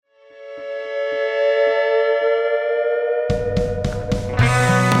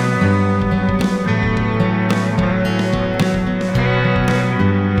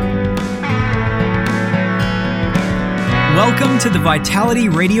Welcome to the Vitality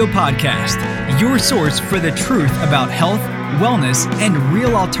Radio Podcast, your source for the truth about health, wellness, and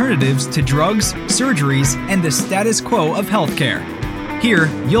real alternatives to drugs, surgeries, and the status quo of healthcare. Here,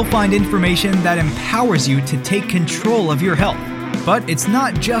 you'll find information that empowers you to take control of your health. But it's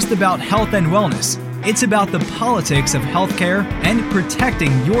not just about health and wellness. It's about the politics of healthcare and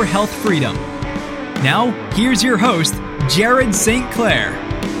protecting your health freedom. Now, here's your host, Jared St. Clair.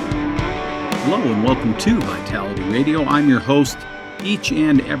 Hello and welcome to Vitality Radio. I'm your host each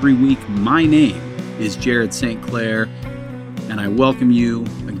and every week. My name is Jared St. Clair, and I welcome you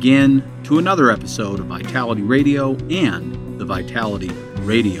again to another episode of Vitality Radio and the Vitality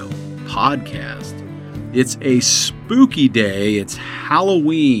Radio Podcast. It's a spooky day. It's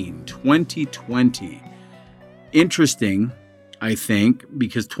Halloween 2020. Interesting, I think,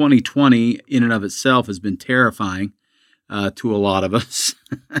 because 2020 in and of itself has been terrifying to a lot of us.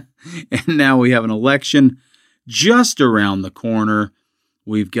 And now we have an election just around the corner.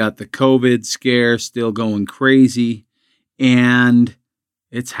 We've got the COVID scare still going crazy, and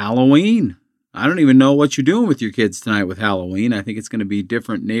it's Halloween. I don't even know what you're doing with your kids tonight with Halloween. I think it's going to be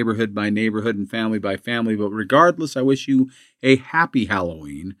different neighborhood by neighborhood and family by family, but regardless, I wish you a happy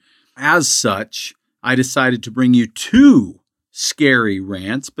Halloween. As such, I decided to bring you two scary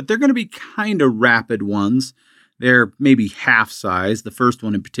rants, but they're going to be kind of rapid ones. They're maybe half size. The first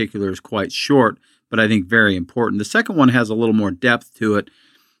one in particular is quite short, but I think very important. The second one has a little more depth to it,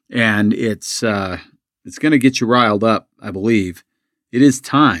 and it's going to get you riled up, I believe. It is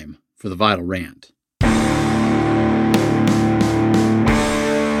time for the Vital Rant.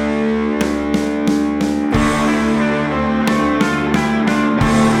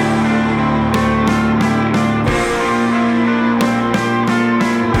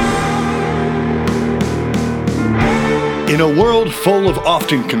 In a world full of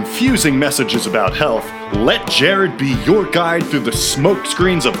often confusing messages about health, let Jared be your guide through the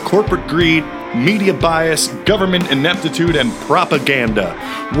smokescreens of corporate greed, media bias, government ineptitude, and propaganda.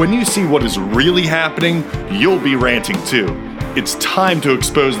 When you see what is really happening, you'll be ranting too. It's time to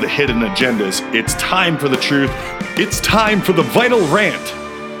expose the hidden agendas. It's time for the truth. It's time for the Vital Rant.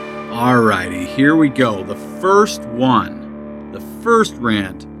 Alrighty, here we go. The first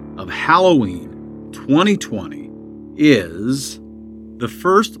rant of Halloween 2020 is the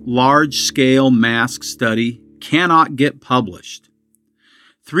first large-scale mask study cannot get published.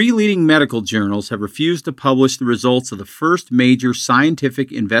 3 leading medical journals have refused to publish the results of the first major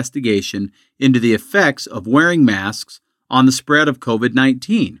scientific investigation into the effects of wearing masks on the spread of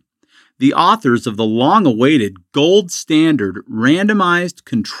COVID-19. The authors of the long-awaited gold standard randomized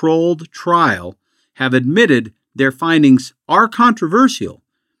controlled trial have admitted their findings are controversial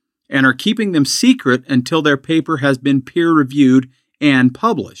and are keeping them secret until their paper has been peer-reviewed and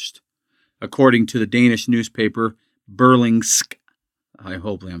published. According to the Danish newspaper Berlingske,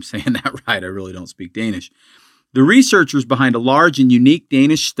 hopefully I'm saying that right, I really don't speak Danish. The researchers behind a large and unique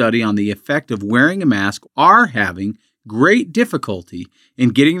Danish study on the effect of wearing a mask are having great difficulty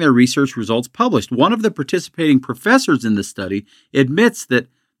in getting their research results published. One of the participating professors in the study admits that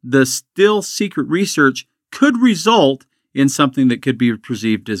the still secret research could result in something that could be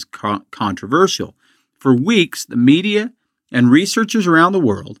perceived as controversial. For weeks, the media and researchers around the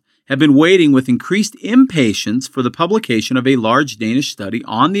world have been waiting with increased impatience for the publication of a large Danish study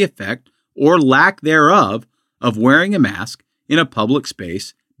on the effect, or lack thereof, of wearing a mask in a public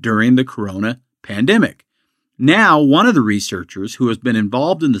space during the corona pandemic. Now, one of the researchers who has been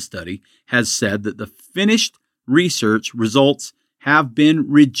involved in the study has said that the finished research results have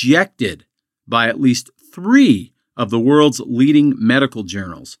been rejected by at least 3 of the world's leading medical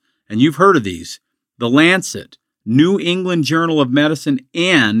journals. And you've heard of these: The Lancet, New England Journal of Medicine,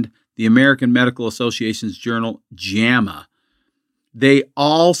 and the American Medical Association's journal, JAMA. They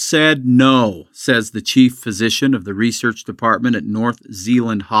all said no, says the chief physician of the research department at North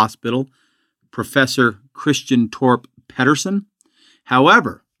Zealand Hospital, Professor Christian Torp Pedersen.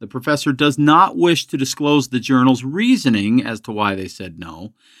 However, the professor does not wish to disclose the journal's reasoning as to why they said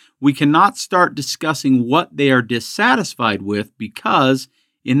no. We cannot start discussing what they are dissatisfied with because,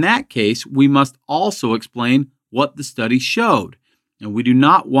 in that case, we must also explain what the study showed, and we do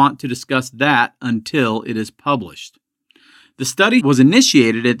not want to discuss that until it is published. The study was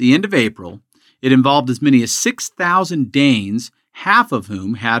initiated at the end of April. It involved as many as 6,000 Danes, half of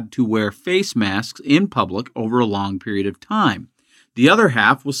whom had to wear face masks in public over a long period of time. The other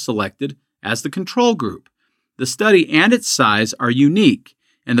half was selected as the control group. The study and its size are unique,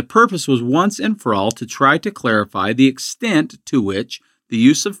 and the purpose was once and for all to try to clarify the extent to which the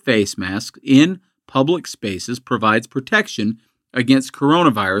use of face masks in public spaces provides protection against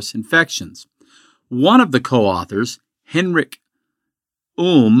coronavirus infections. One of the co-authors, Henrik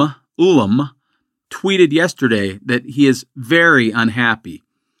Ullum tweeted yesterday that he is very unhappy.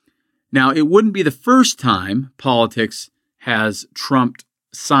 Now, it wouldn't be the first time politics has trumped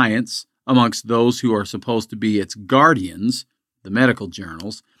science amongst those who are supposed to be its guardians, the medical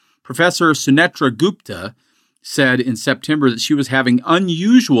journals. Professor Sunetra Gupta said in September that she was having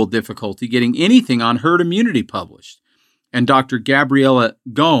unusual difficulty getting anything on herd immunity published, and Dr. Gabriela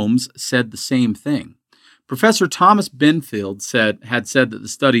Gomes said the same thing. Professor Thomas Benfield had said that the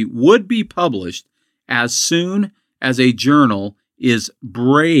study would be published as soon as a journal is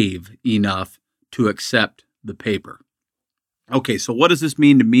brave enough to accept the paper. Okay, so what does this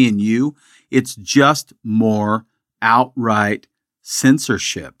mean to me and you? It's just more outright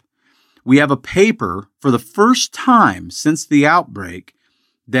censorship. We have a paper for the first time since the outbreak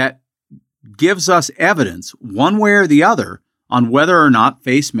that gives us evidence, one way or the other, on whether or not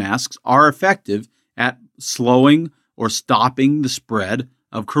face masks are effective at slowing or stopping the spread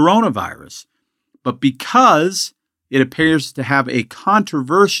of coronavirus. But because it appears to have a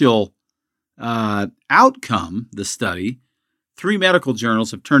controversial outcome, the study, 3 medical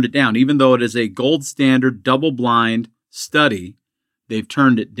journals have turned it down. Even though it is a gold standard, double-blind study, they've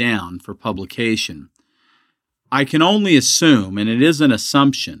turned it down for publication. I can only assume, and it is an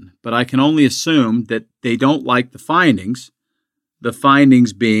assumption, but I can only assume that they don't like the findings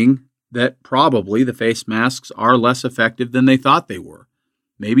being that probably the face masks are less effective than they thought they were.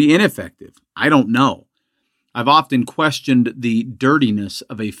 Maybe ineffective. I don't know. I've often questioned the dirtiness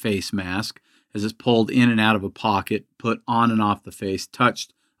of a face mask as it's pulled in and out of a pocket, put on and off the face,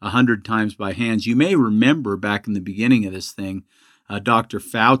 touched 100 times by hands. You may remember back in the beginning of this thing, Dr.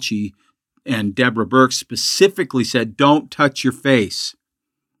 Fauci and Deborah Birx specifically said, don't touch your face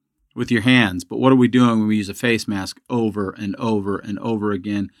with your hands. But what are we doing when we use a face mask over and over and over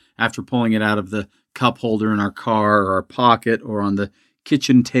again after pulling it out of the cup holder in our car or our pocket or on the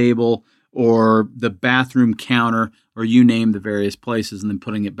kitchen table or the bathroom counter, or you name the various places, and then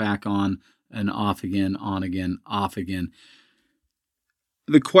putting it back on and off again, on again, off again.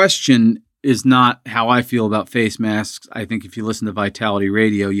 The question is not how I feel about face masks. I think if you listen to Vitality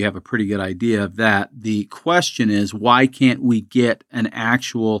Radio, you have a pretty good idea of that. The question is, why can't we get an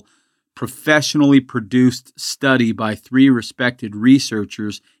actual professionally produced study by 3 respected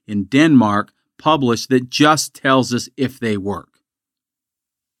researchers in Denmark published that just tells us if they work?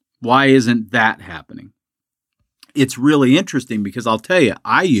 Why isn't that happening? It's really interesting because I'll tell you,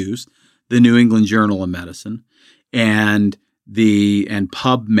 I use the New England Journal of Medicine and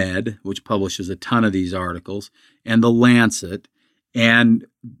PubMed, which publishes a ton of these articles, and The Lancet and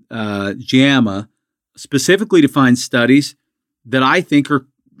JAMA, specifically to find studies that I think are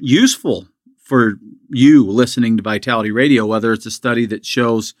useful for you listening to Vitality Radio, whether it's a study that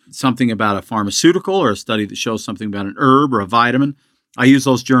shows something about a pharmaceutical or a study that shows something about an herb or a vitamin. I use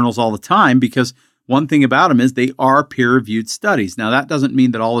those journals all the time because one thing about them is they are peer-reviewed studies. Now, that doesn't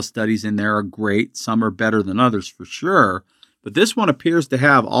mean that all the studies in there are great. Some are better than others for sure. But this one appears to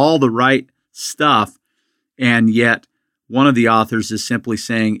have all the right stuff, and yet one of the authors is simply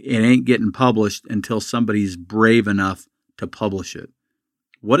saying it ain't getting published until somebody's brave enough to publish it.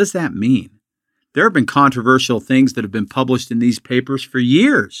 What does that mean? There have been controversial things that have been published in these papers for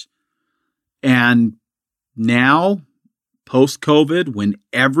years. And now, post-COVID, when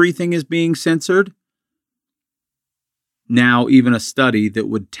everything is being censored, now even a study that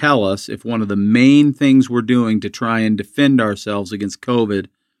would tell us if one of the main things we're doing to try and defend ourselves against COVID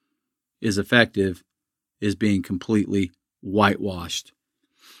is effective is being completely whitewashed.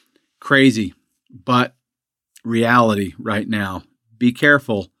 Crazy, but reality right now. Be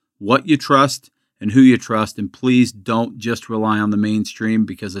careful what you trust and who you trust, and please don't just rely on the mainstream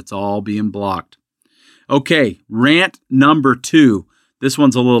because it's all being blocked. Okay, rant number 2. This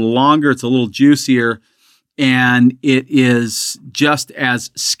one's a little longer, it's a little juicier, and it is just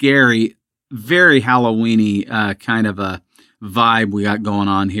as scary, very Halloween-y kind of a vibe we got going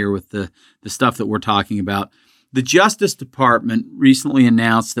on here with the stuff that we're talking about. The Justice Department recently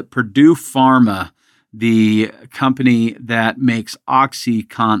announced that Purdue Pharma, the company that makes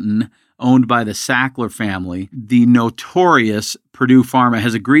OxyContin, owned by the Sackler family, the notorious Purdue Pharma,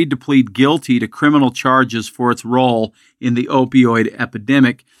 has agreed to plead guilty to criminal charges for its role in the opioid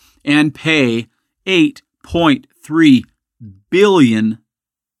epidemic and pay $8.3 billion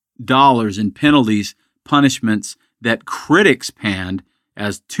in penalties, punishments that critics panned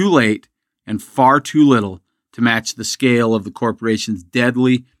as too late and far too little to match the scale of the corporation's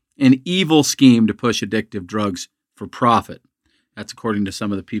deadly and evil scheme to push addictive drugs for profit. That's according to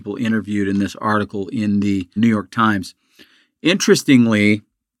some of the people interviewed in this article in the New York Times. Interestingly,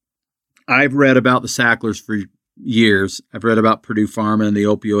 I've read about the Sacklers for years. I've read about Purdue Pharma and the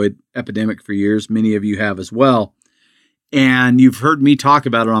opioid epidemic for years. Many of you have as well. And you've heard me talk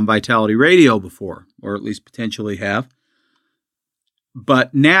about it on Vitality Radio before, or at least potentially have.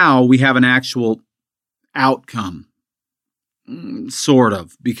 But now we have an actual outcome, sort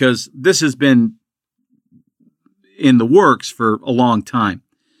of, because this has been in the works for a long time.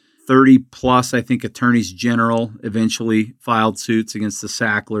 30 plus, I think, attorneys general eventually filed suits against the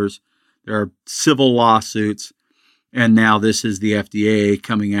Sacklers. There are civil lawsuits, and now this is the FDA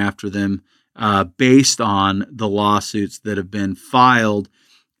coming after them based on the lawsuits that have been filed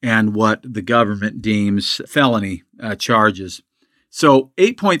and what the government deems felony charges. So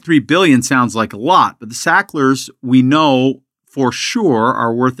 $8.3 billion sounds like a lot, but the Sacklers, we know for sure,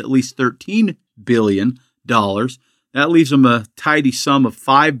 are worth at least $13 billion. That leaves them a tidy sum of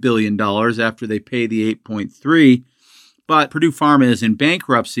 $5 billion after they pay the $8.3. But Purdue Pharma is in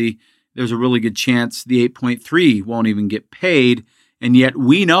bankruptcy. There's a really good chance the $8.3 won't even get paid. And yet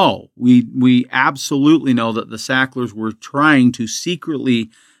we know, we absolutely know that the Sacklers were trying to secretly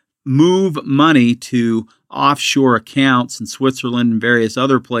move money to offshore accounts in Switzerland and various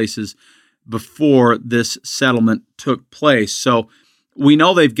other places before this settlement took place. So we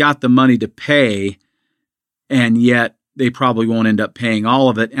know they've got the money to pay, and yet they probably won't end up paying all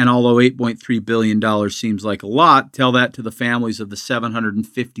of it. And although $8.3 billion seems like a lot, tell that to the families of the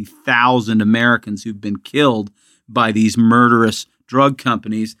 750,000 Americans who've been killed by these murderous drug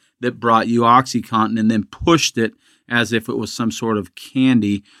companies that brought you OxyContin and then pushed it as if it was some sort of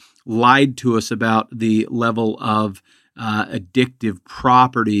candy, lied to us about the level of addictive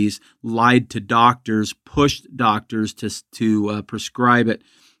properties, lied to doctors, pushed doctors to prescribe it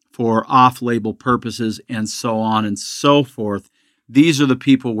for off-label purposes, and so on and so forth. These are the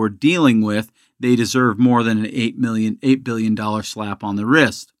people we're dealing with. They deserve more than an $8 billion slap on the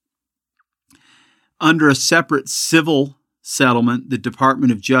wrist. Under a separate civil settlement, the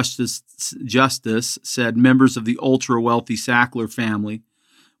Department of Justice said members of the ultra-wealthy Sackler family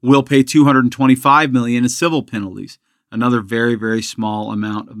will pay $225 million in civil penalties, another very, very small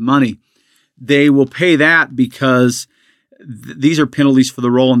amount of money. They will pay that because these are penalties for the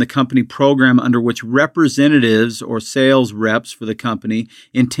role in the company program under which representatives or sales reps for the company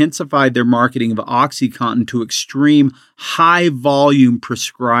intensified their marketing of OxyContin to extreme high-volume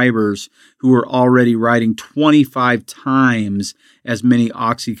prescribers who were already writing 25 times as many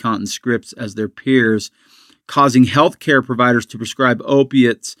OxyContin scripts as their peers, causing healthcare providers to prescribe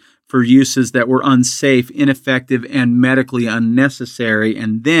opiates for uses that were unsafe, ineffective, and medically unnecessary,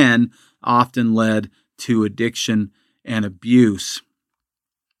 and then often led to addiction and abuse.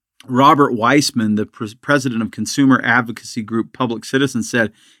 Robert Weissman, the president of consumer advocacy group Public Citizen,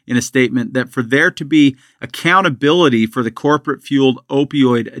 said in a statement that for there to be accountability for the corporate-fueled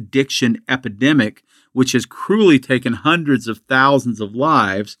opioid addiction epidemic, which has cruelly taken hundreds of thousands of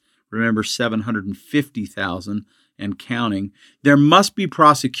lives, remember 750,000 and counting, there must be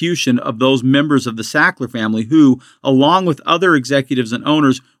prosecution of those members of the Sackler family who, along with other executives and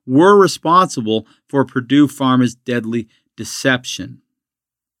owners, were responsible for Purdue Pharma's deadly deception.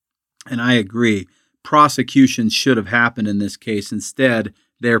 And I agree, prosecution should have happened in this case. Instead,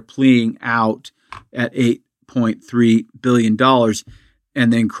 they're pleading out at $8.3 billion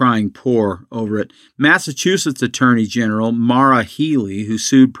and then crying poor over it. Massachusetts Attorney General Maura Healey, who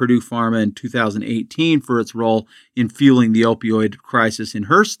sued Purdue Pharma in 2018 for its role in fueling the opioid crisis in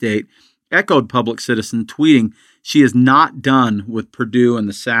her state, echoed Public Citizen, tweeting, "She is not done with Purdue and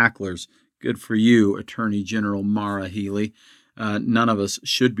the Sacklers." Good for you, Attorney General Maura Healey. None of us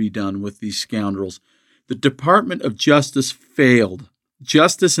should be done with these scoundrels. The Department of Justice failed.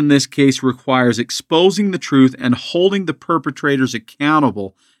 Justice in this case requires exposing the truth and holding the perpetrators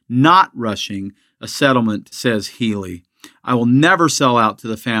accountable, not rushing a settlement, says Healey. I will never sell out to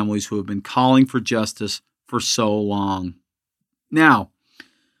the families who have been calling for justice for so long. Now,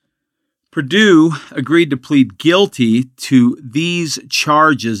 Purdue agreed to plead guilty to these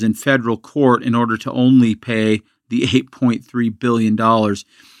charges in federal court in order to only pay the $8.3 billion.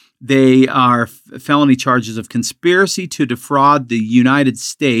 They are felony charges of conspiracy to defraud the United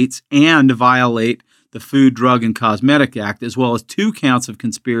States and violate the Food, Drug, and Cosmetic Act, as well as 2 counts of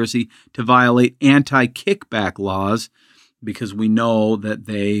conspiracy to violate anti-kickback laws, because we know that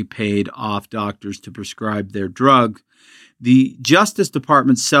they paid off doctors to prescribe their drug. The Justice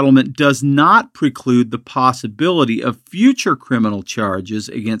Department's settlement does not preclude the possibility of future criminal charges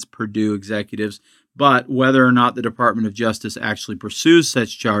against Purdue executives, but whether or not the Department of Justice actually pursues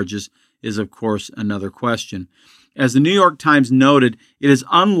such charges is, of course, another question. As the New York Times noted, it is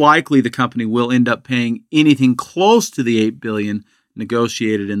unlikely the company will end up paying anything close to the $8 billion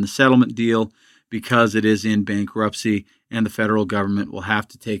negotiated in the settlement deal because it is in bankruptcy, and the federal government will have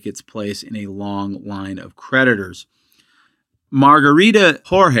to take its place in a long line of creditors. Margarita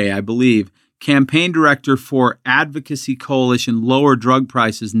Jorge, I believe, campaign director for Advocacy Coalition Lower Drug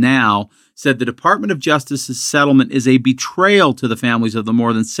Prices Now, said the Department of Justice's settlement is a betrayal to the families of the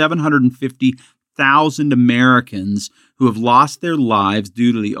more than 750,000 Americans who have lost their lives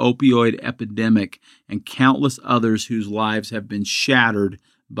due to the opioid epidemic and countless others whose lives have been shattered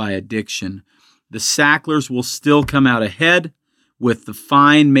by addiction. The Sacklers will still come out ahead, with the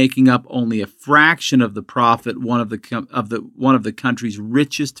fine making up only a fraction of the profit one of the country's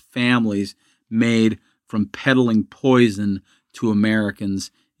richest families made from peddling poison to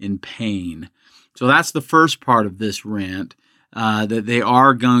Americans in pain. So that's the first part of this rant, that they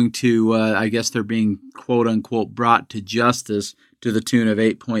are going to, I guess they're being quote unquote brought to justice to the tune of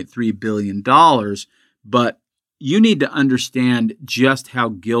 $8.3 billion. But you need to understand just how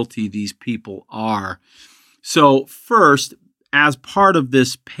guilty these people are. So first, as part of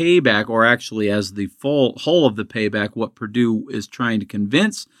this payback, or actually as the whole of the payback, what Purdue is trying to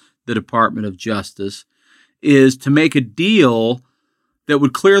convince the Department of Justice is to make a deal that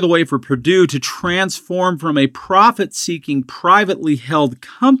would clear the way for Purdue to transform from a profit-seeking, privately held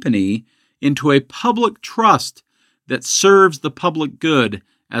company into a public trust that serves the public good,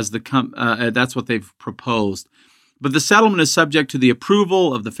 as that's what they've proposed. But the settlement is subject to the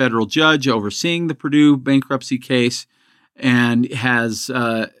approval of the federal judge overseeing the Purdue bankruptcy case, and is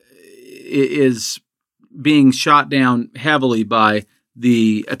being shot down heavily by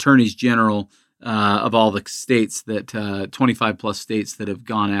the attorneys general of all the states, that 25 plus states that have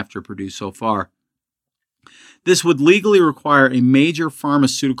gone after Purdue so far. This would legally require a major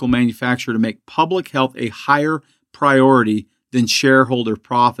pharmaceutical manufacturer to make public health a higher priority than shareholder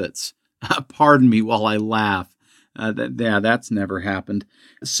profits. Pardon me while I laugh. That's never happened.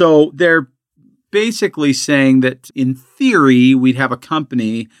 So they're basically saying that in theory, we'd have a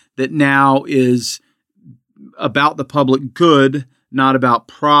company that now is about the public good, not about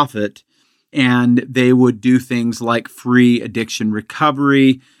profit, and they would do things like free addiction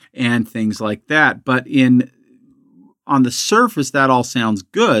recovery and things like that. But on the surface, that all sounds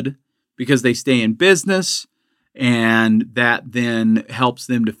good because they stay in business, and that then helps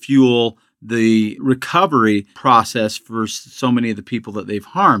them to fuel the recovery process for so many of the people that they've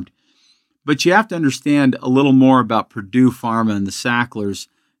harmed. But you have to understand a little more about Purdue Pharma and the Sacklers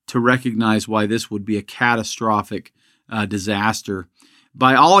to recognize why this would be a catastrophic disaster.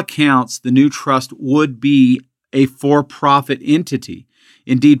 By all accounts, the new trust would be a for-profit entity.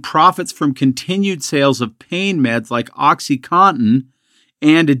 Indeed, profits from continued sales of pain meds like OxyContin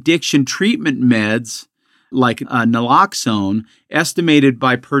and addiction treatment meds like naloxone, estimated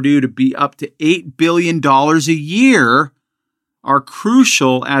by Purdue to be up to $8 billion a year, are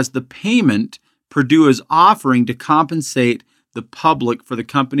crucial as the payment Purdue is offering to compensate the public for the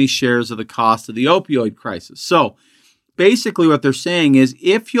company's shares of the cost of the opioid crisis. So basically what they're saying is,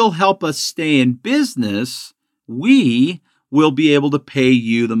 if you'll help us stay in business, we will be able to pay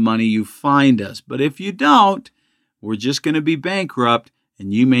you the money you find us. But if you don't, we're just going to be bankrupt,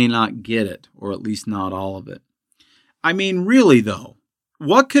 and you may not get it, or at least not all of it. I mean, really though,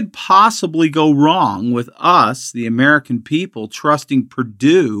 what could possibly go wrong with us, the American people, trusting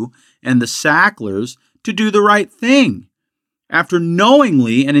Purdue and the Sacklers to do the right thing after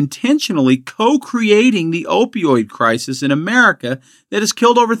knowingly and intentionally co-creating the opioid crisis in America that has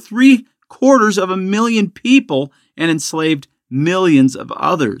killed over 750,000 people and enslaved millions of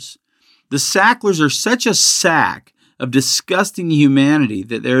others? The Sacklers are such a sack of disgusting humanity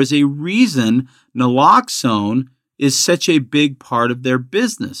that there is a reason naloxone is such a big part of their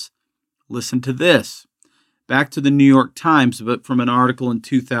business. Listen to this. Back to the New York Times, but from an article in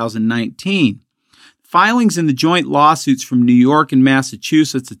 2019. Filings in the joint lawsuits from New York and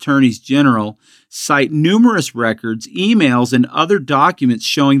Massachusetts attorneys general cite numerous records, emails, and other documents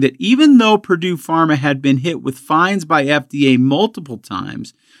showing that even though Purdue Pharma had been hit with fines by FDA multiple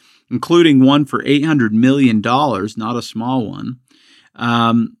times, including one for $800 million, not a small one,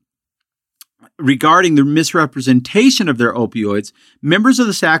 regarding the misrepresentation of their opioids, members of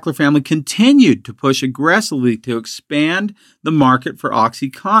the Sackler family continued to push aggressively to expand the market for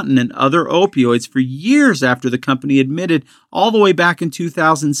OxyContin and other opioids for years after the company admitted all the way back in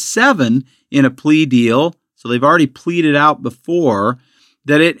 2007 in a plea deal, so they've already pleaded out before,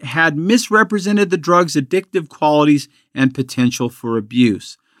 that it had misrepresented the drug's addictive qualities and potential for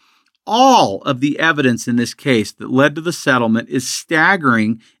abuse. All of the evidence in this case that led to the settlement is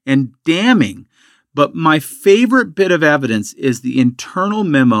staggering and damning. But my favorite bit of evidence is the internal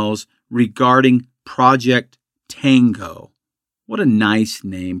memos regarding Project Tango. What a nice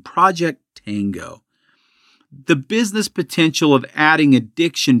name, Project Tango. The business potential of adding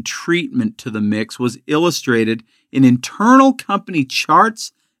addiction treatment to the mix was illustrated in internal company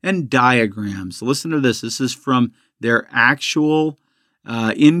charts and diagrams. Listen to this. This is from their actual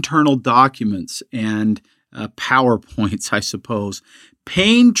internal documents and PowerPoints, I suppose.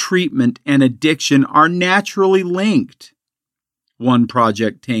 Pain treatment and addiction are naturally linked, one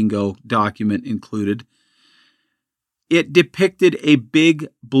Project Tango document included. It depicted a big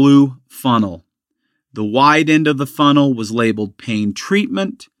blue funnel. The wide end of the funnel was labeled pain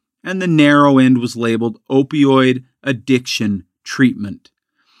treatment, and the narrow end was labeled opioid addiction treatment.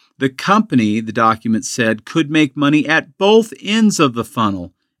 The company, the document said, could make money at both ends of the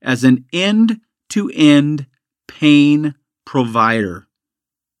funnel as an end-to-end pain provider.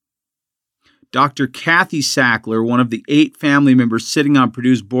 Dr. Kathy Sackler, one of the 8 family members sitting on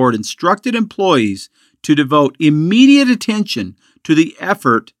Purdue's board, instructed employees to devote immediate attention to the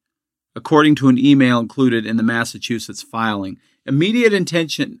effort, according to an email included in the Massachusetts filing. Immediate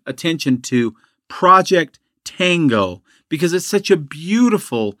attention to Project Tango, because it's such a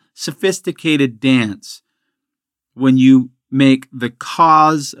beautiful, sophisticated dance when you make the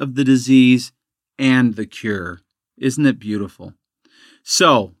cause of the disease and the cure. Isn't it beautiful?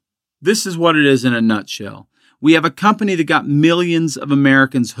 So, this is what it is in a nutshell. We have a company that got millions of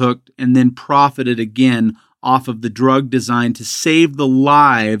Americans hooked and then profited again off of the drug designed to save the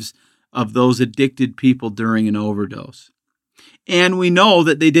lives of those addicted people during an overdose. And we know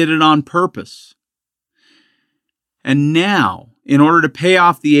that they did it on purpose. And now, in order to pay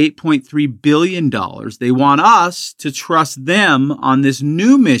off the $8.3 billion, they want us to trust them on this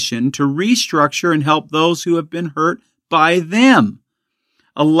new mission to restructure and help those who have been hurt by them,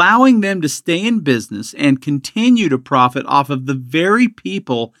 allowing them to stay in business and continue to profit off of the very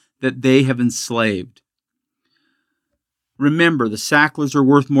people that they have enslaved. Remember, the Sacklers are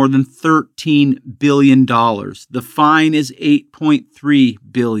worth more than $13 billion. The fine is $8.3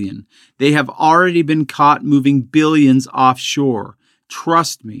 billion. They have already been caught moving billions offshore.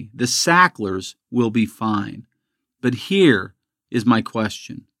 Trust me, the Sacklers will be fine. But here is my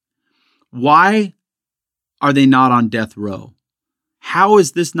question. Why are they not on death row? How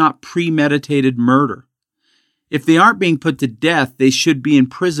is this not premeditated murder? If they aren't being put to death, they should be in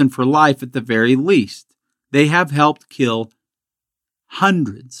prison for life at the very least. They have helped kill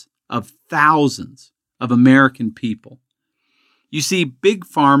hundreds of thousands of American people. You see, Big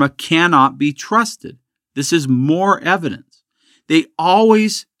Pharma cannot be trusted. This is more evidence. They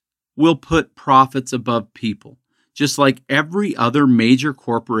always will put profits above people, just like every other major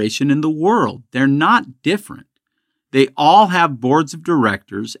corporation in the world. They're not different. They all have boards of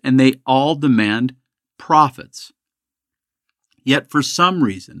directors, and they all demand profits. Yet for some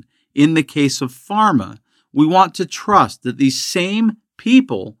reason, in the case of pharma, we want to trust that these same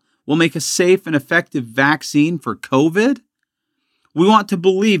people will make a safe and effective vaccine for COVID. We want to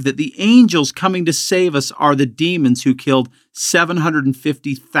believe that the angels coming to save us are the demons who killed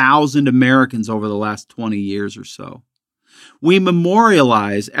 750,000 Americans over the last 20 years or so. We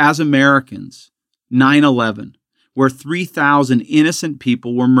memorialize, as Americans, 9/11, where 3,000 innocent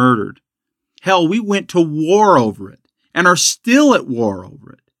people were murdered. Hell, we went to war over it and are still at war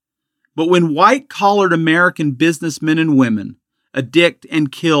over it. But when white-collared American businessmen and women addict and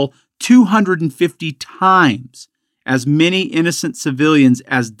kill 250 times as many innocent civilians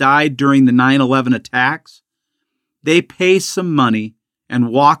as died during the 9/11 attacks, they pay some money and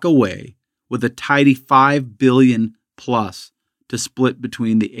walk away with a tidy $5 billion plus to split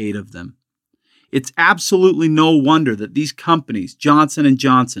between the 8 of them. It's absolutely no wonder that these companies, Johnson &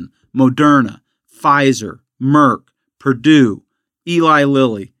 Johnson, Moderna, Pfizer, Merck, Purdue, Eli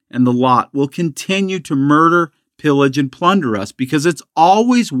Lilly, and the lot will continue to murder, pillage, and plunder us because it's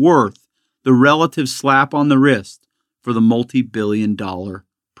always worth the relative slap on the wrist for the multi-billion-dollar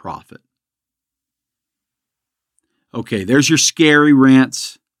profit. Okay, there's your scary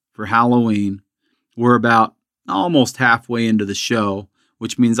rants for Halloween. We're about almost halfway into the show,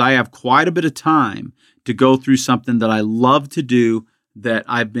 which means I have quite a bit of time to go through something that I love to do that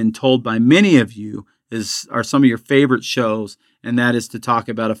I've been told by many of you are some of your favorite shows, and that is to talk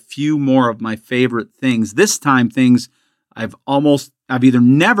about a few more of my favorite things. This time, things I've either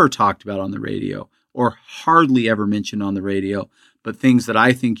never talked about on the radio or hardly ever mentioned on the radio, but things that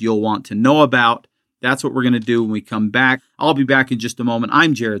I think you'll want to know about. That's what we're going to do when we come back. I'll be back in just a moment.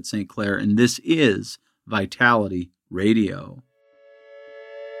 I'm Jared St. Clair, and this is Vitality Radio.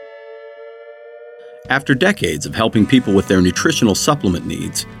 After decades of helping people with their nutritional supplement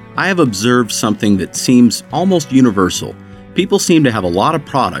needs, I have observed something that seems almost universal. People seem to have a lot of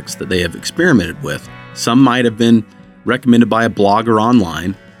products that they have experimented with. Some might have been recommended by a blogger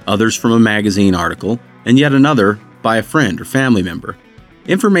online. others from a magazine article, and yet another by a friend or family member.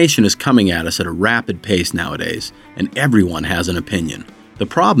 Information is coming at us at a rapid pace nowadays, and everyone has an opinion. The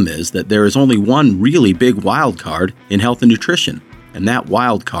problem is that there is only one really big wild card in health and nutrition, and that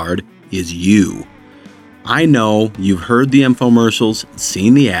wild card is you. I know you've heard the infomercials,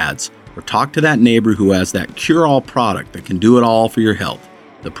 seen the ads, or talked to that neighbor who has that cure-all product that can do it all for your health.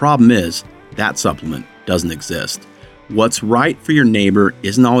 The problem is, that supplement doesn't exist. What's right for your neighbor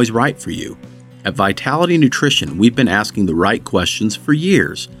isn't always right for you. At Vitality Nutrition, we've been asking the right questions for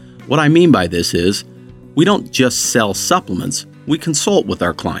years. What I mean by this is, we don't just sell supplements, we consult with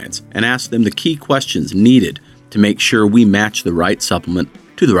our clients and ask them the key questions needed to make sure we match the right supplement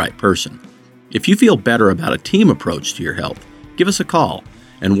to the right person. If you feel better about a team approach to your health, give us a call,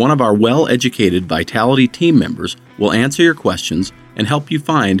 and one of our well-educated Vitality team members will answer your questions and help you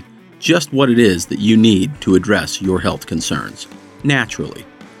find just what it is that you need to address your health concerns, naturally.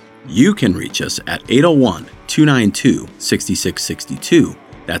 You can reach us at 801-292-6662.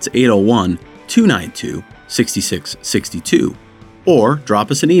 That's 801-292-6662. Or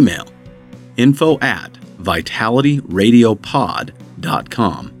drop us an email,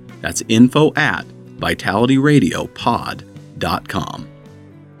 info@vitalityradiopod.com. That's info@vitalityradiopod.com.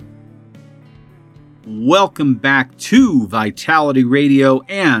 Welcome back to Vitality Radio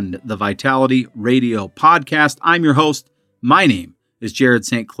and the Vitality Radio Podcast. I'm your host. My name is Jared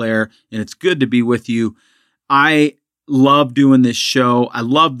St. Clair, and it's good to be with you. I love doing this show. I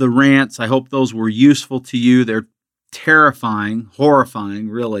love the rants. I hope those were useful to you. They're terrifying, horrifying,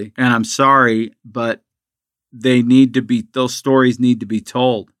 really. And I'm sorry, but those stories need to be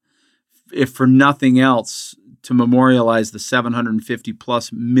told. If for nothing else, to memorialize the 750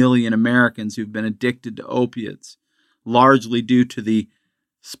 plus million Americans who've been addicted to opiates, largely due to the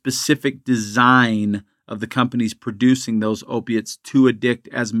specific design of the companies producing those opiates to addict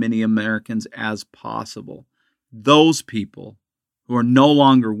as many Americans as possible. Those people who are no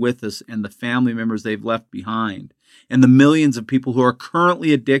longer with us and the family members they've left behind, and the millions of people who are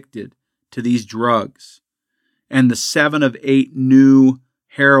currently addicted to these drugs, and the 7 of 8 new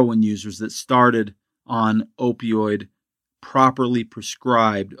heroin users that started on properly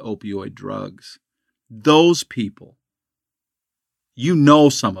prescribed opioid drugs. Those people, you know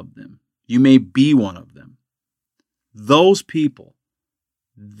some of them. You may be one of them. Those people,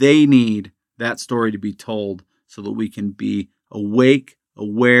 they need that story to be told so that we can be awake,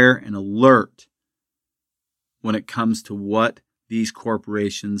 aware, and alert when it comes to what these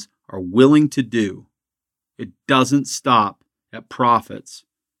corporations are willing to do. It doesn't stop at profits.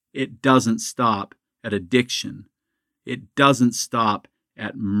 It doesn't stop at addiction. It doesn't stop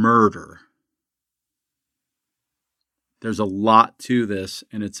at murder. There's a lot to this,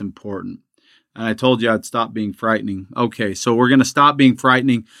 and it's important. And I told you I'd stop being frightening. Okay, so we're going to stop being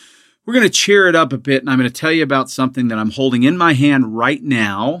frightening. We're going to cheer it up a bit, and I'm going to tell you about something that I'm holding in my hand right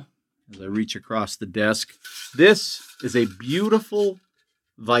now as I reach across the desk. This is a beautiful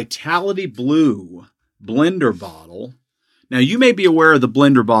Vitality Blue blender bottle. Now, you may be aware of the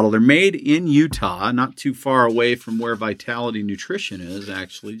blender bottle. They're made in Utah, not too far away from where Vitality Nutrition is,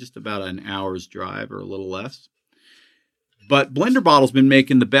 actually, just about an hour's drive or a little less. But Blender Bottle's been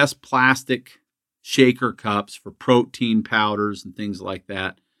making the best plastic shaker cups for protein powders and things like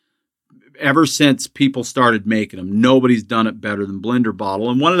that ever since people started making them. Nobody's done it better than Blender Bottle.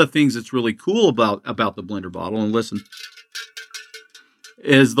 And one of the things that's really cool about the Blender Bottle, and listen,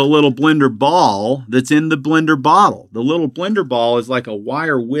 is the little blender ball that's in the blender bottle. The little blender ball is like a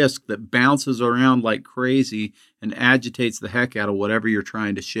wire whisk that bounces around like crazy and agitates the heck out of whatever you're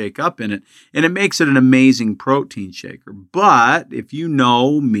trying to shake up in it. And it makes it an amazing protein shaker. But if you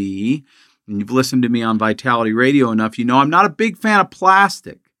know me, and you've listened to me on Vitality Radio enough, you know I'm not a big fan of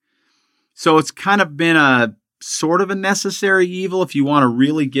plastic. So it's kind of been a sort of a necessary evil if you want to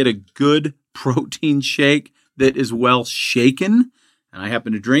really get a good protein shake that is well shaken. And I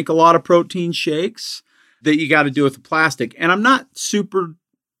happen to drink a lot of protein shakes, that you got to do with the plastic. And I'm not super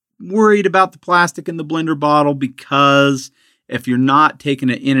worried about the plastic in the blender bottle, because if you're not taking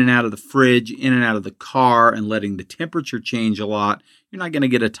it in and out of the fridge, in and out of the car, and letting the temperature change a lot, you're not going to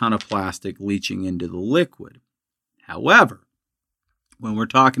get a ton of plastic leaching into the liquid. However, when we're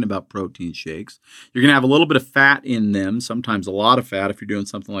talking about protein shakes, you're going to have a little bit of fat in them, sometimes a lot of fat if you're doing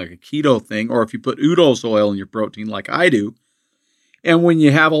something like a keto thing, or if you put Udo's oil in your protein like I do. And when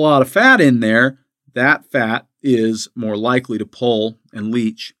you have a lot of fat in there, that fat is more likely to pull and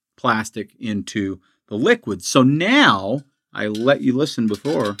leach plastic into the liquid. So now, I let you listen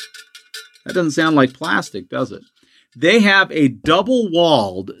before, that doesn't sound like plastic, does it? They have a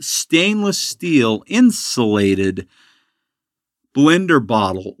double-walled stainless steel insulated blender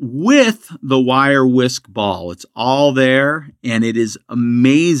bottle with the wire whisk ball. It's all there, and it is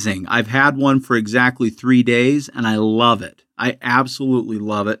amazing. I've had one for exactly 3 days, and I love it. I absolutely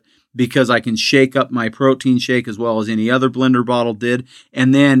love it because I can shake up my protein shake as well as any other blender bottle did.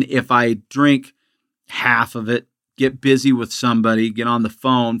 And then if I drink half of it, get busy with somebody, get on the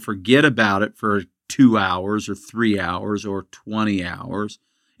phone, forget about it for 2 hours or 3 hours or 20 hours,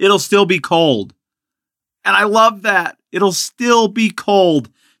 it'll still be cold. And I love that. It'll still be cold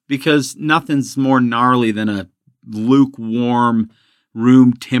because nothing's more gnarly than a lukewarm,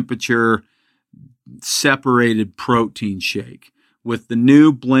 room temperature, separated protein shake. With the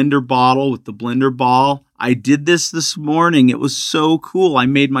new blender bottle, with the blender ball, I did this morning. It was so cool. I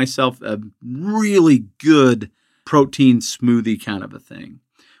made myself a really good protein smoothie kind of a thing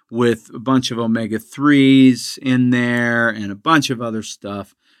with a bunch of omega-3s in there and a bunch of other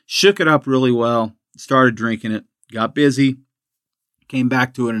stuff. Shook it up really well, started drinking it, got busy, came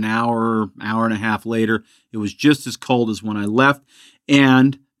back to it an hour and a half later. It was just as cold as when I left.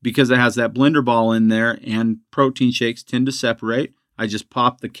 And because it has that blender ball in there and protein shakes tend to separate, I just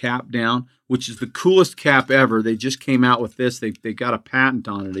popped the cap down, which is the coolest cap ever. They just came out with this. They got a patent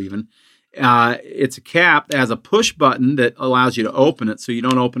on it even. It's a cap that has a push button that allows you to open it so you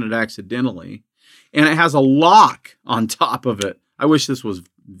don't open it accidentally. And it has a lock on top of it. I wish this was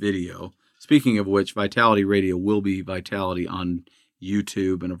video. Speaking of which, Vitality Radio will be Vitality on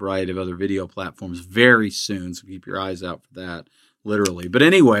YouTube and a variety of other video platforms very soon, so keep your eyes out for that, literally. But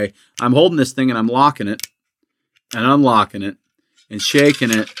anyway, I'm holding this thing and I'm locking it and unlocking it and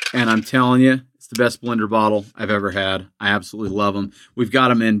shaking it, and I'm telling you, it's the best blender bottle I've ever had. I absolutely love them. We've got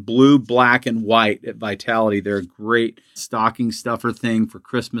them in blue, black, and white at Vitality. They're a great stocking stuffer thing for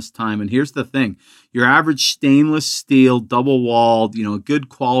Christmas time. And here's the thing. Your average stainless steel, double-walled, a good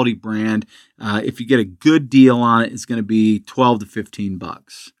quality brand, if you get a good deal on it, it's going to be $12 to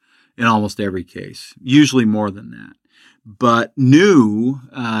 $15 in almost every case, usually more than that. But new,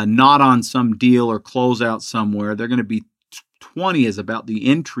 not on some deal or closeout somewhere, they're going to be 20 is about the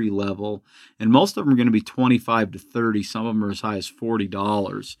entry level, and most of them are going to be 25 to 30. Some of them are as high as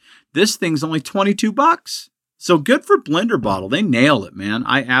 $40. This thing's only $22. So good for Blender Bottle. They nailed it, man.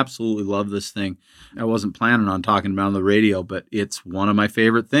 I absolutely love this thing. I wasn't planning on talking about it on the radio, but it's one of my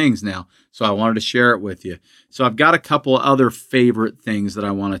favorite things now. So I wanted to share it with you. So I've got a couple of other favorite things that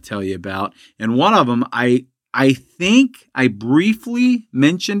I want to tell you about. And one of them, I think I briefly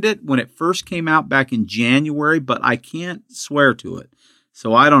mentioned it when it first came out back in January, but I can't swear to it.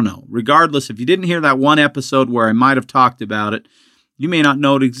 So I don't know. Regardless, if you didn't hear that one episode where I might have talked about it, you may not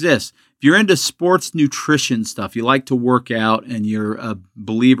know it exists. If you're into sports nutrition stuff, you like to work out, and you're a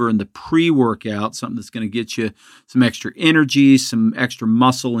believer in the pre-workout, something that's going to get you some extra energy, some extra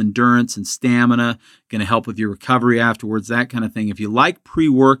muscle endurance and stamina, going to help with your recovery afterwards, that kind of thing. If you like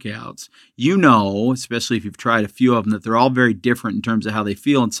pre-workouts, you know, especially if you've tried a few of them, that they're all very different in terms of how they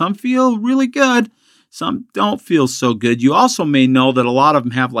feel, and some feel really good. Some don't feel so good. You also may know that a lot of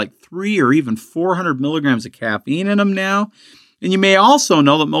them have like 300 or even 400 milligrams of caffeine in them now. And you may also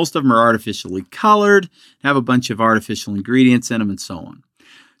know that most of them are artificially colored, have a bunch of artificial ingredients in them, and so on.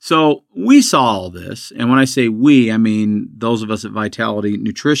 So we saw all this, and when I say we, I mean those of us at Vitality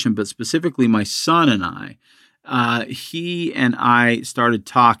Nutrition, but specifically my son and I. He and I started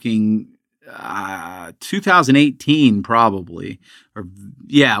talking 2018 probably,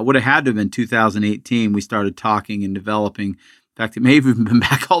 it would have had to have been 2018. We started talking and developing. In fact, it may have even been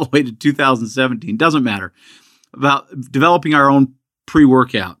back all the way to 2017. Doesn't matter. About developing our own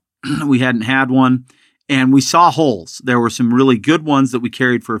pre-workout. We hadn't had one, and we saw holes. There were some really good ones that we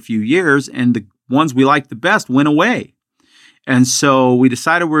carried for a few years, and the ones we liked the best went away. And so we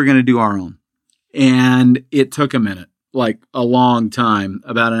decided we were going to do our own. And it took a minute, like a long time,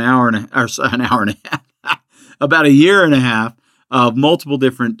 about an hour and a half, about a year and a half of multiple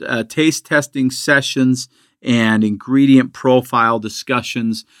different taste testing sessions and ingredient profile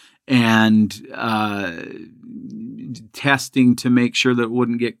discussions and testing to make sure that it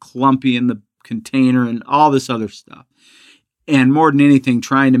wouldn't get clumpy in the container and all this other stuff. And more than anything,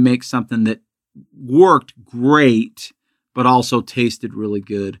 trying to make something that worked great, but also tasted really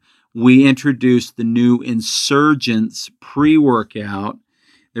good. We introduced the new Insurgence pre-workout.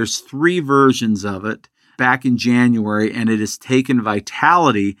 There's 3 versions of it back in January, and it has taken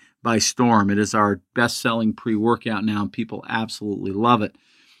Vitality by storm. It is our best-selling pre-workout now, and people absolutely love it.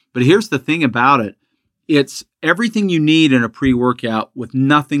 But here's the thing about it. It's everything you need in a pre-workout with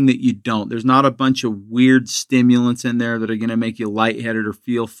nothing that you don't. There's not a bunch of weird stimulants in there that are going to make you lightheaded or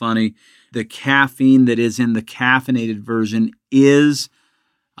feel funny. The caffeine that is in the caffeinated version is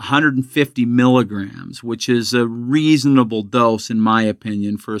 150 milligrams, which is a reasonable dose, in my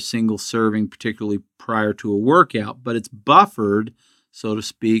opinion, for a single serving, particularly prior to a workout. But it's buffered, so to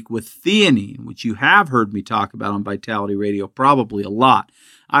speak, with theanine, which you have heard me talk about on Vitality Radio probably a lot.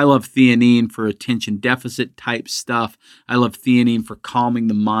 I love theanine for attention deficit type stuff. I love theanine for calming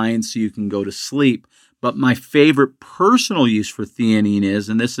the mind so you can go to sleep. But my favorite personal use for theanine is,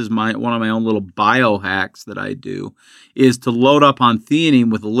 and this is one of my own little biohacks that I do, is to load up on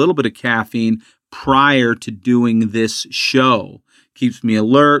theanine with a little bit of caffeine prior to doing this show. Keeps me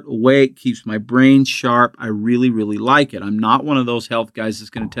alert, awake, keeps my brain sharp. I really, really like it. I'm not one of those health guys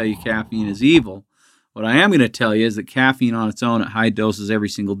that's going to tell you caffeine is evil. What I am going to tell you is that caffeine on its own at high doses every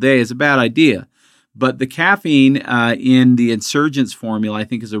single day is a bad idea. But the caffeine in the Insurgence formula, I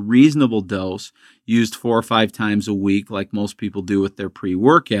think, is a reasonable dose, used 4 or 5 times a week, like most people do with their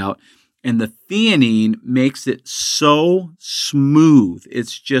pre-workout. And the theanine makes it so smooth.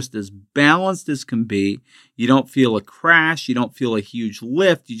 It's just as balanced as can be. You don't feel a crash. You don't feel a huge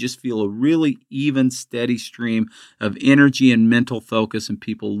lift. You just feel a really even, steady stream of energy and mental focus, and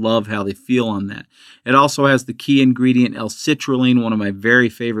people love how they feel on that. It also has the key ingredient L-citrulline, one of my very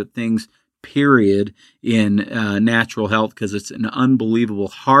favorite things, period, in natural health, because it's an unbelievable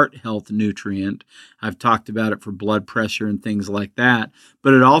heart health nutrient. I've talked about it for blood pressure and things like that,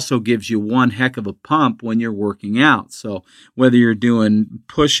 but it also gives you one heck of a pump when you're working out. So whether you're doing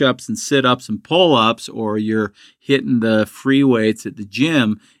push-ups and sit-ups and pull-ups, or you're hitting the free weights at the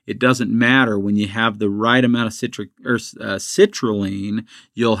gym, it doesn't matter. When you have the right amount of citrulline,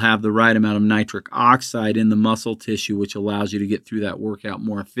 you'll have the right amount of nitric oxide in the muscle tissue, which allows you to get through that workout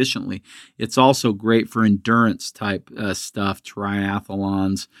more efficiently. It's also great for endurance type stuff,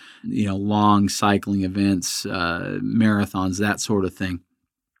 triathlons, long cycling events, marathons, that sort of thing.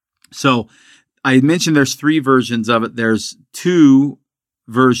 So I mentioned there's 3 versions of it. There's 2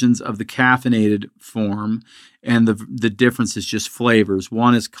 versions of the caffeinated form, and the difference is just flavors.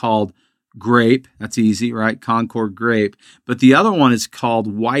 One is called grape. That's easy, right? Concord grape. But the other one is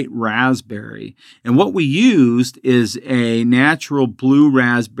called white raspberry. And what we used is a natural blue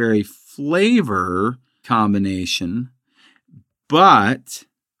raspberry flavor combination, but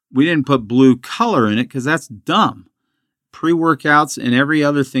we didn't put blue color in it because that's dumb. Pre-workouts and every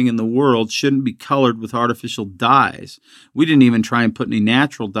other thing in the world shouldn't be colored with artificial dyes. We didn't even try and put any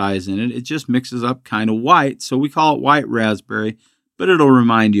natural dyes in it. It just mixes up kind of white, so we call it white raspberry, but it'll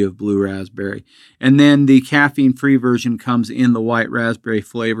remind you of blue raspberry. And then the caffeine-free version comes in the white raspberry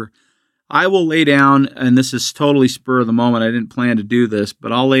flavor. I will lay down, and this is totally spur of the moment, I didn't plan to do this,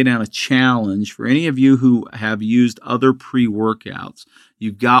 but I'll lay down a challenge for any of you who have used other pre-workouts.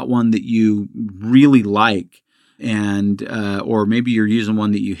 You've got one that you really like, and or maybe you're using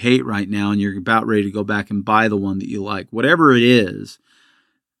one that you hate right now and you're about ready to go back and buy the one that you like. Whatever it is,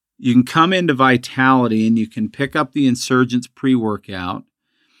 you can come into Vitality and you can pick up the Insurgence pre-workout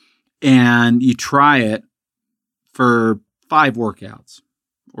and you try it for 5 workouts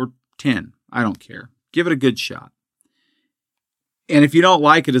or 10. I don't care. Give it a good shot. And if you don't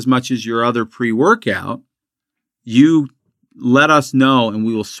like it as much as your other pre-workout, you let us know and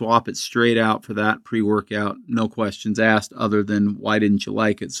we will swap it straight out for that pre-workout. No questions asked other than why didn't you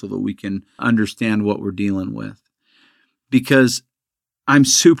like it, so that we can understand what we're dealing with. Because I'm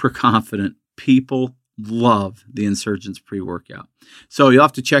super confident people love the Insurgence pre-workout. So you'll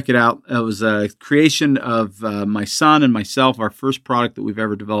have to check it out. It was a creation of my son and myself, our first product that we've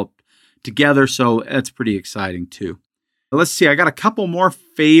ever developed together. So that's pretty exciting too. Let's see, I got a couple more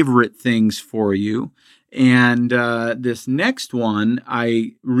favorite things for you. And this next one,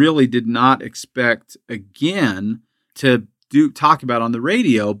 I really did not expect again to talk about on the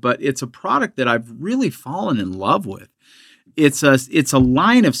radio, but it's a product that I've really fallen in love with. It's a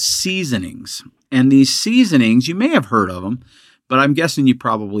line of seasonings, and these seasonings, you may have heard of them, but I'm guessing you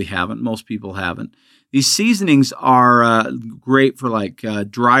probably haven't. Most people haven't. These seasonings are great for like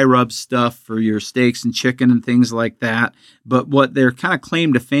dry rub stuff for your steaks and chicken and things like that. But what their kind of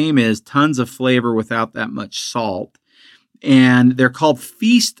claim to fame is tons of flavor without that much salt. And they're called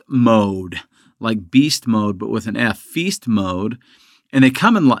Feast Mode, like Beast Mode, but with an F, Feast Mode. And they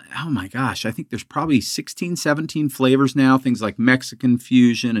come in, oh my gosh, I think there's probably 16, 17 flavors now. Things like Mexican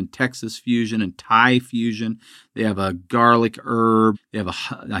fusion and Texas fusion and Thai fusion. They have a garlic herb. They have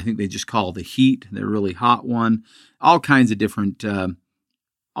I think they just call it the heat. They're a really hot one. All kinds of different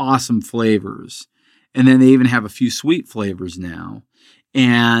awesome flavors. And then they even have a few sweet flavors now.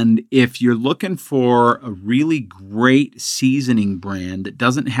 And if you're looking for a really great seasoning brand that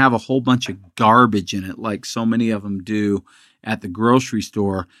doesn't have a whole bunch of garbage in it like so many of them do at the grocery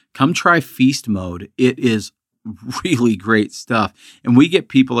store, come try Feast Mode. It is really great stuff. And we get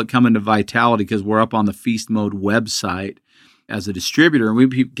people that come into Vitality because we're up on the Feast Mode website as a distributor, and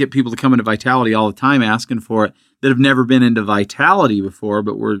we get people to come into Vitality all the time asking for it that have never been into Vitality before,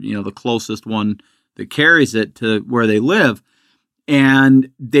 but we're the closest one that carries it to where they live.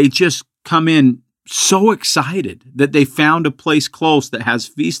 And they just come in so excited that they found a place close that has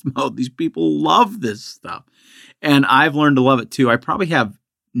Feast Mode. These people love this stuff. And I've learned to love it too. I probably have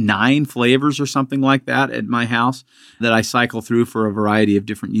 9 flavors or something like that at my house that I cycle through for a variety of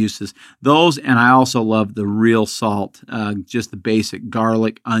different uses. Those, and I also love the real salt, just the basic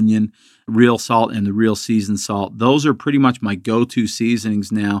garlic, onion, real salt, and the real seasoned salt. Those are pretty much my go-to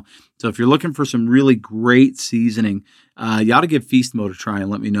seasonings now. So if you're looking for some really great seasoning, you ought to give Feast Mode a try and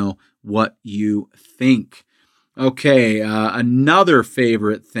let me know what you think. Okay, another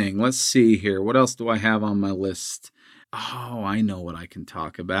favorite thing. Let's see here. What else do I have on my list? Oh, I know what I can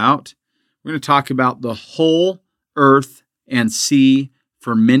talk about. We're going to talk about the whole earth and sea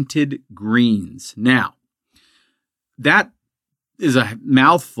fermented greens. Now, that is a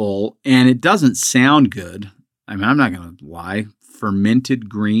mouthful, and it doesn't sound good. I mean, I'm not going to lie. Fermented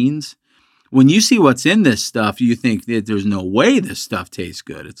greens. When you see what's in this stuff, you think that there's no way this stuff tastes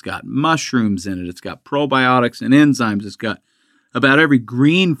good. It's got mushrooms in it. It's got probiotics and enzymes. It's got about every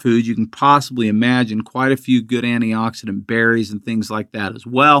green food you can possibly imagine, quite a few good antioxidant berries and things like that as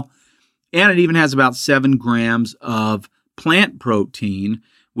well. And it even has about 7 grams of plant protein,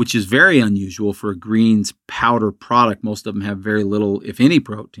 which is very unusual for a greens powder product. Most of them have very little, if any,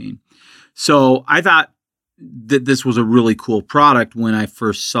 protein. So I thought that this was a really cool product when I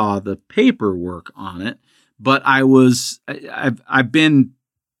first saw the paperwork on it. But I've been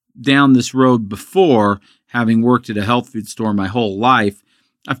down this road before, having worked at a health food store my whole life.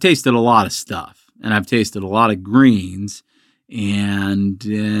 I've tasted a lot of stuff, and I've tasted a lot of greens, and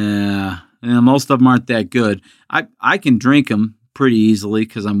most of them aren't that good. I can drink them pretty easily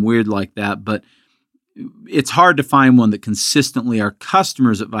because I'm weird like that, but it's hard to find one that consistently our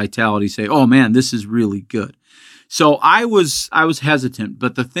customers at Vitality say, oh man, this is really good. So I was hesitant,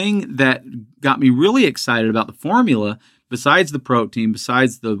 but the thing that got me really excited about the formula, besides the protein,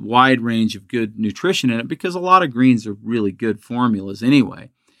 besides the wide range of good nutrition in it, because a lot of greens are really good formulas anyway,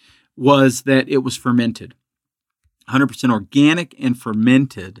 was that it was fermented. 100% organic and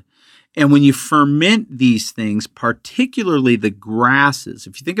fermented. And when you ferment these things, particularly the grasses,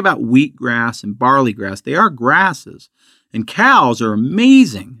 if you think about wheatgrass and barley grass, they are grasses. And cows are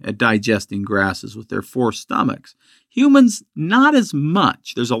amazing at digesting grasses with their 4 stomachs. Humans, not as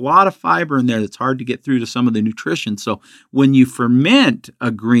much. There's a lot of fiber in there that's hard to get through to some of the nutrition. So when you ferment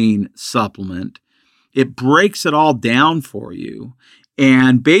a green supplement, it breaks it all down for you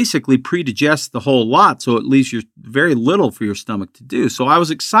and basically pre-digests the whole lot, so it leaves you very little for your stomach to do. So I was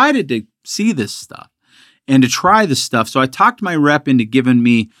excited to see this stuff and to try this stuff. So I talked my rep into giving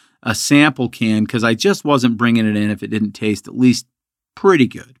me a sample can because I just wasn't bringing it in if it didn't taste at least pretty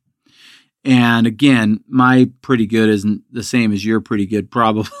good. And again, my pretty good isn't the same as your pretty good,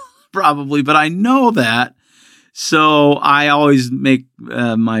 probably, but I know that. So I always make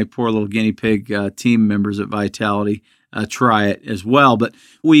my poor little guinea pig team members at Vitality try it as well. But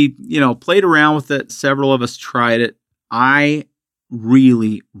we, played around with it. Several of us tried it. I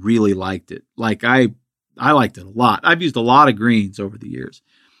really, really liked it. Like I liked it a lot. I've used a lot of greens over the years.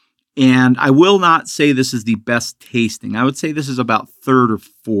 And I will not say this is the best tasting. I would say this is about 3rd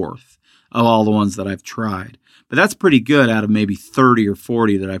or 4th of all the ones that I've tried. But that's pretty good out of maybe 30 or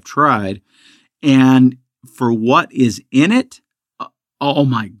 40 that I've tried. And for what is in it, oh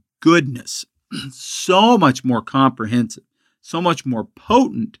my goodness, so much more comprehensive, so much more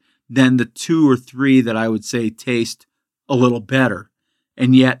potent than the 2 or 3 that I would say taste a little better.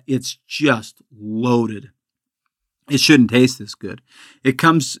 And yet it's just loaded. It shouldn't taste this good. It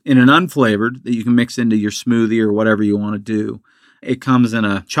comes in an unflavored that you can mix into your smoothie or whatever you want to do. It comes in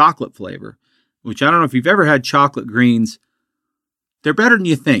a chocolate flavor, which I don't know if you've ever had chocolate greens. They're better than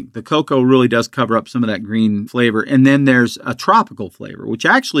you think. The cocoa really does cover up some of that green flavor. And then there's a tropical flavor, which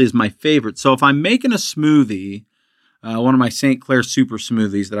actually is my favorite. So if I'm making a smoothie, one of my St. Clair super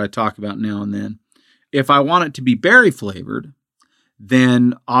smoothies that I talk about now and then, if I want it to be berry flavored,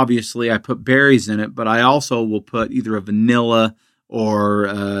 then obviously I put berries in it, but I also will put either a vanilla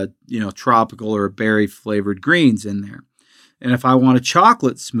or, tropical or berry flavored greens in there. And if I want a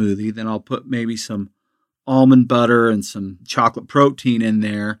chocolate smoothie, then I'll put maybe some almond butter and some chocolate protein in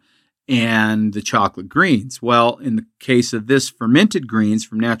there and the chocolate greens. Well, in the case of this fermented greens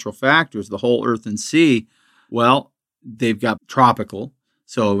from Natural Factors, the whole earth and sea, well, they've got tropical.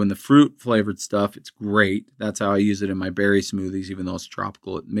 So in the fruit flavored stuff, it's great. That's how I use it in my berry smoothies. Even though it's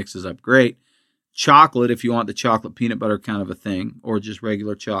tropical, it mixes up great. chocolate if you want the chocolate peanut butter kind of a thing, or just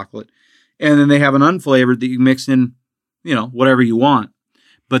regular chocolate. And then they have an unflavored that you mix in, whatever you want.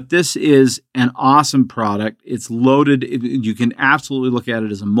 But this is an awesome product. It's loaded. You can absolutely look at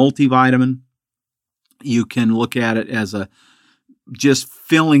it as a multivitamin. You can look at it as just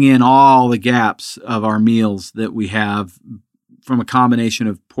filling in all the gaps of our meals that we have from a combination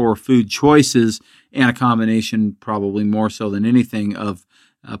of poor food choices and a combination, probably more so than anything, of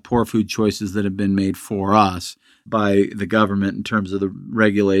poor food choices that have been made for us by the government in terms of the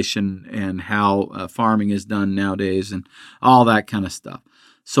regulation and how farming is done nowadays and all that kind of stuff.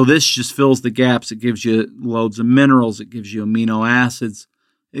 So this just fills the gaps. It gives you loads of minerals. It gives you amino acids.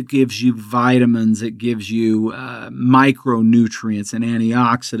 It gives you vitamins. It gives you micronutrients and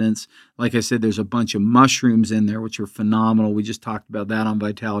antioxidants. Like I said, there's a bunch of mushrooms in there, which are phenomenal. We just talked about that on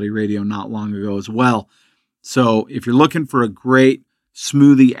Vitality Radio not long ago as well. So if you're looking for a great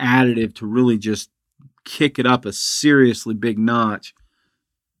smoothie additive to really just kick it up a seriously big notch,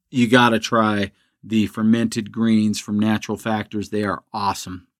 you got to try the fermented greens from Natural Factors. They are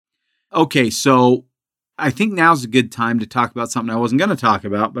awesome. Okay, so I think now's a good time to talk about something I wasn't going to talk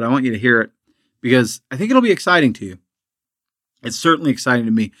about, but I want you to hear it because I think it'll be exciting to you. It's certainly exciting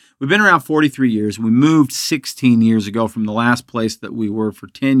to me. We've been around 43 years. We moved 16 years ago from the last place that we were for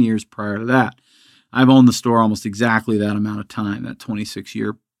 10 years prior to that. I've owned the store almost exactly that amount of time, that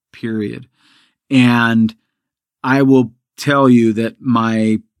 26-year period. And I will tell you that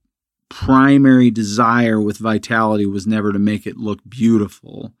my primary desire with Vitality was never to make it look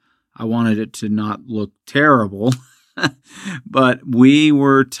beautiful. I wanted it to not look terrible. But we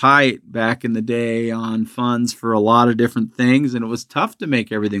were tight back in the day on funds for a lot of different things, and it was tough to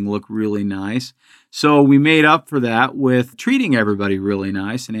make everything look really nice. So we made up for that with treating everybody really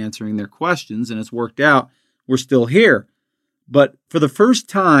nice and answering their questions, and it's worked out. We're still here. But for the first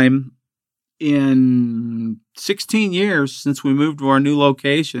time in 16 years since we moved to our new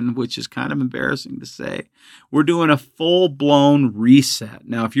location, which is kind of embarrassing to say, we're doing a full-blown reset.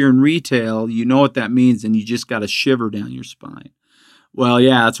 Now, if you're in retail, you know what that means, and you just got a shiver down your spine. Well,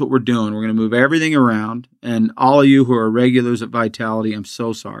 yeah, that's what we're doing. We're going to move everything around, and all of you who are regulars at Vitality, I'm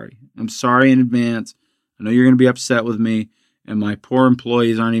so sorry. I'm sorry in advance. I know you're going to be upset with me, and my poor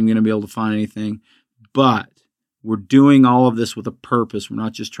employees aren't even going to be able to find anything, but we're doing all of this with a purpose. We're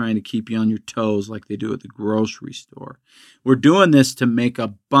not just trying to keep you on your toes like they do at the grocery store. We're doing this to make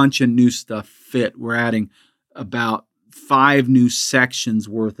a bunch of new stuff fit. We're adding about 5 new sections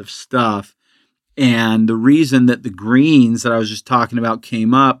worth of stuff. And the reason that the greens that I was just talking about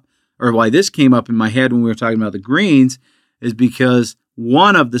came up, or why this came up in my head when we were talking about the greens, is because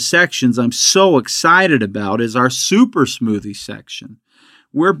one of the sections I'm so excited about is our super smoothie section.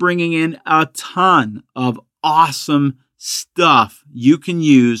 We're bringing in a ton of awesome stuff you can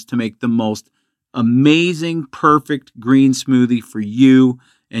use to make the most amazing, perfect green smoothie for you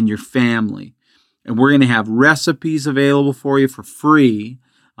and your family. And we're going to have recipes available for you for free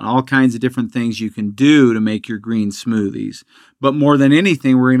on all kinds of different things you can do to make your green smoothies. But more than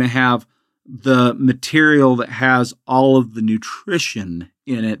anything, we're going to have the material that has all of the nutrition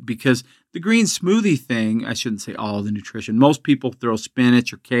in it, because the green smoothie thing, I shouldn't say all the nutrition. Most people throw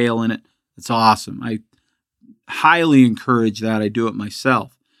spinach or kale in it. It's awesome. I highly encourage that. I do it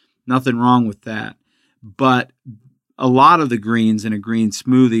myself. Nothing wrong with that. But a lot of the greens in a green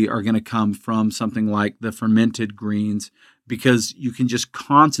smoothie are going to come from something like the fermented greens, because you can just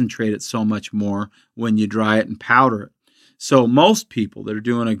concentrate it so much more when you dry it and powder it. So most people that are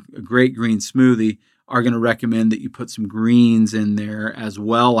doing a great green smoothie are going to recommend that you put some greens in there as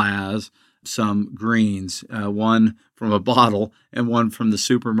well as some greens, one from a bottle and one from the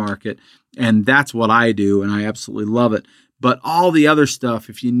supermarket. And that's what I do, and I absolutely love it. But all the other stuff,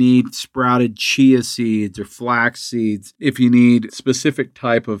 if you need sprouted chia seeds or flax seeds, if you need specific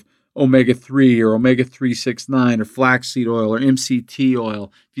type of omega-3 or omega-369 or flaxseed oil or MCT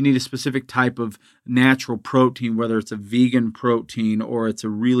oil, if you need a specific type of natural protein, whether it's a vegan protein or it's a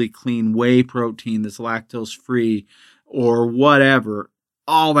really clean whey protein that's lactose-free or whatever,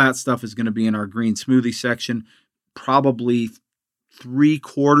 all that stuff is going to be in our green smoothie section. Probably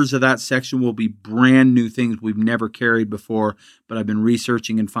 3/4 of that section will be brand new things we've never carried before, but I've been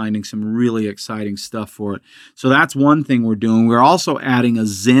researching and finding some really exciting stuff for it. So that's one thing we're doing. We're also adding a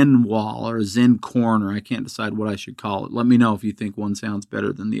Zen wall or a Zen corner. I can't decide what I should call it. Let me know if you think one sounds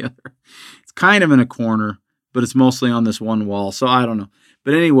better than the other. It's kind of in a corner, but it's mostly on this one wall, so I don't know.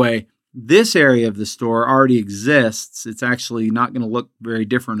 But anyway, this area of the store already exists. It's actually not going to look very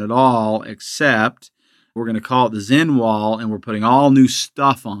different at all, except we're going to call it the Zen wall, and we're putting all new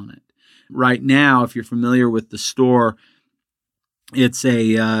stuff on it. Right now, if you're familiar with the store, It's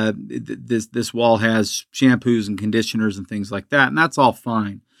this wall has shampoos and conditioners and things like that, and that's all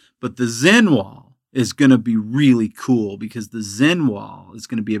fine. But the Zen wall is going to be really cool because the Zen wall is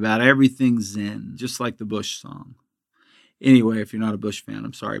going to be about everything Zen, just like the Bush song. Anyway, if you're not a Bush fan,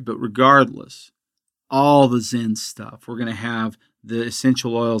 I'm sorry. But regardless, all the Zen stuff. We're going to have the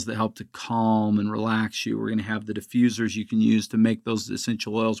essential oils that help to calm and relax you. We're going to have the diffusers you can use to make those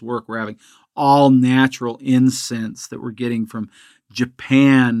essential oils work. We're having all natural incense that we're getting from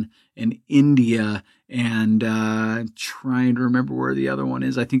Japan and India, and trying to remember where the other one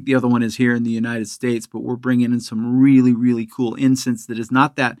is. I think the other one is here in the United States, but we're bringing in some really, really cool incense that is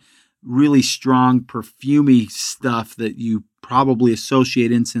not that really strong perfumey stuff that you probably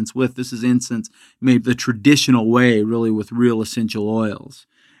associate incense with. This is incense made the traditional way, really, with real essential oils.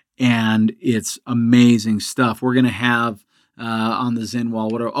 And it's amazing stuff. We're going to have on the Zen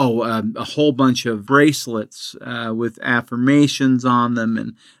wall, a whole bunch of bracelets with affirmations on them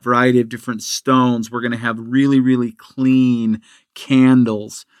and a variety of different stones. We're going to have really, really clean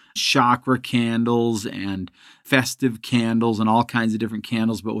candles, chakra candles and festive candles and all kinds of different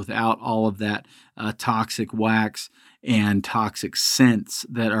candles, but without all of that toxic wax and toxic scents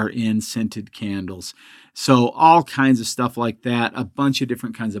that are in scented candles. So all kinds of stuff like that, a bunch of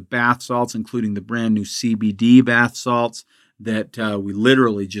different kinds of bath salts, including the brand new CBD bath salts that we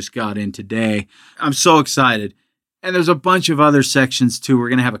literally just got in today. I'm so excited. And there's a bunch of other sections too. We're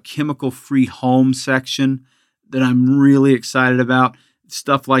going to have a chemical-free home section that I'm really excited about.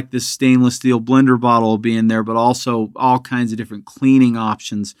 Stuff like this stainless steel blender bottle will be in there, but also all kinds of different cleaning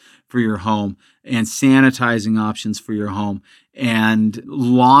options for your home and sanitizing options for your home and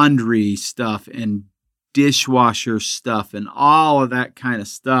laundry stuff and dishwasher stuff and all of that kind of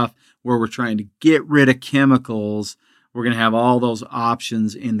stuff where we're trying to get rid of chemicals. We're going to have all those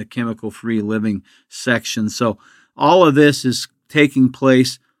options in the chemical-free living section. So all of this is taking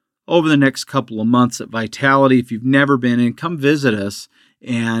place over the next couple of months at Vitality. If you've never been in, come visit us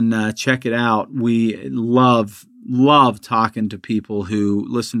and check it out. We love talking to people who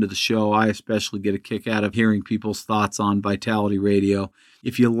listen to the show. I especially get a kick out of hearing people's thoughts on Vitality Radio.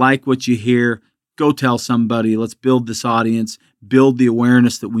 If you like what you hear, go tell somebody. Let's build this audience, build the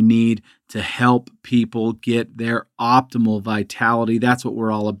awareness that we need to help people get their optimal vitality. That's what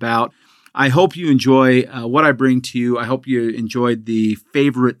we're all about. I hope you enjoy what I bring to you. I hope you enjoyed the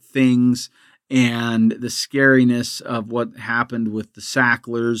favorite things and the scariness of what happened with the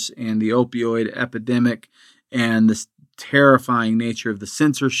Sacklers and the opioid epidemic and the terrifying nature of the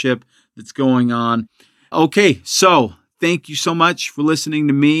censorship that's going on. Okay, so thank you so much for listening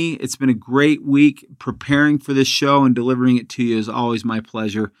to me. It's been a great week. Preparing for this show and delivering it to you is always my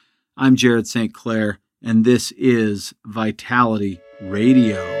pleasure. I'm Jared St. Clair, and this is Vitality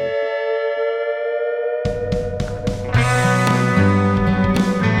Radio.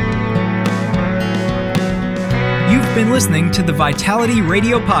 You've been listening to the Vitality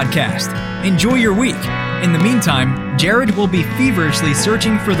Radio Podcast. Enjoy your week. In the meantime, Jared will be feverishly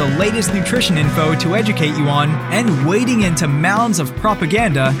searching for the latest nutrition info to educate you on and wading into mounds of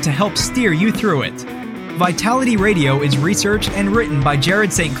propaganda to help steer you through it. Vitality Radio is researched and written by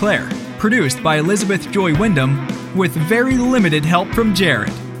Jared St. Clair, produced by Elizabeth Joy Wyndham, with very limited help from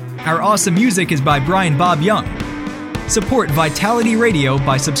Jared. Our awesome music is by Brian Bob Young. Support Vitality Radio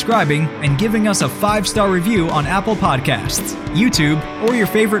by subscribing and giving us a 5-star review on Apple Podcasts, YouTube, or your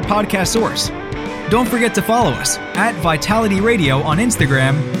favorite podcast source. Don't forget to follow us at Vitality Radio on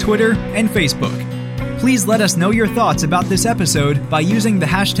Instagram, Twitter, and Facebook. Please let us know your thoughts about this episode by using the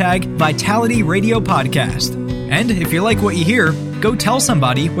hashtag Vitality Radio Podcast. And if you like what you hear, go tell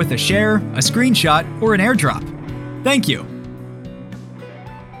somebody with a share, a screenshot, or an airdrop. Thank you.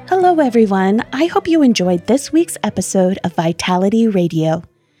 Hello, everyone. I hope you enjoyed this week's episode of Vitality Radio.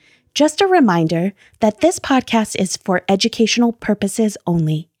 Just a reminder that this podcast is for educational purposes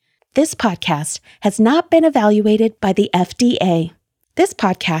only. This podcast has not been evaluated by the FDA. This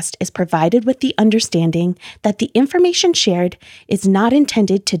podcast is provided with the understanding that the information shared is not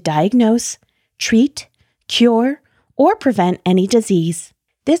intended to diagnose, treat, cure, or prevent any disease.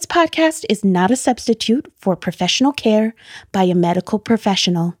 This podcast is not a substitute for professional care by a medical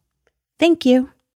professional. Thank you.